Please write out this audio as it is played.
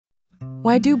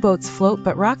Why do boats float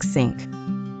but rocks sink?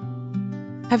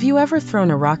 Have you ever thrown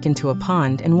a rock into a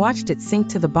pond and watched it sink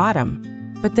to the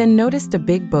bottom, but then noticed a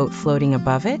big boat floating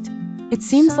above it? It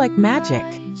seems like magic.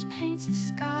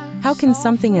 How can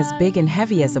something as big and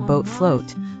heavy as a boat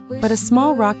float, but a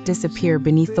small rock disappear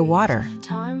beneath the water?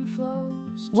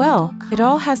 Well, it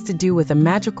all has to do with a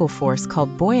magical force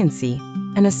called buoyancy,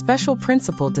 and a special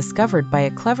principle discovered by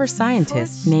a clever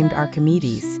scientist named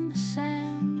Archimedes.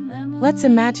 Let's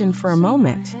imagine for a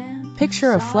moment.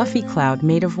 Picture a fluffy cloud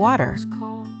made of water.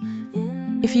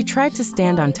 If you tried to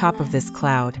stand on top of this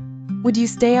cloud, would you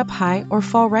stay up high or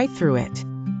fall right through it?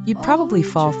 You'd probably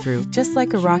fall through, just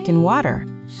like a rock in water.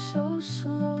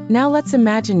 Now let's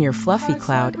imagine your fluffy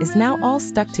cloud is now all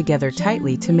stuck together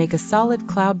tightly to make a solid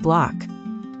cloud block.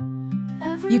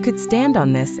 You could stand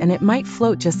on this and it might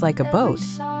float just like a boat,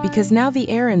 because now the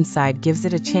air inside gives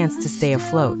it a chance to stay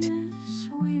afloat.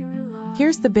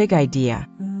 Here's the big idea.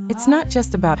 It's not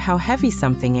just about how heavy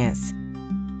something is.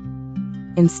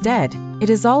 Instead, it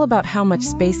is all about how much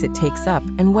space it takes up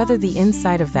and whether the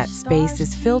inside of that space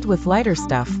is filled with lighter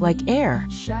stuff like air.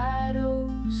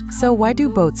 So why do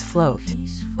boats float?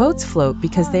 Boats float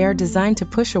because they are designed to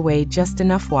push away just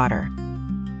enough water.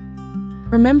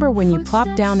 Remember when you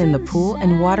plop down in the pool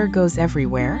and water goes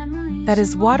everywhere? That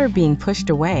is water being pushed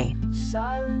away.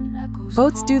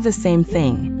 Boats do the same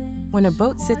thing. When a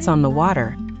boat sits on the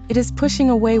water, it is pushing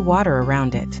away water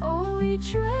around it.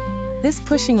 This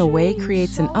pushing away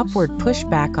creates an upward push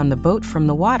back on the boat from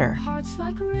the water.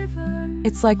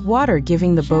 It's like water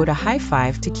giving the boat a high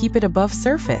five to keep it above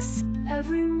surface.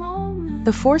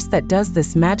 The force that does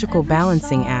this magical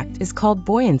balancing act is called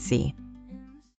buoyancy.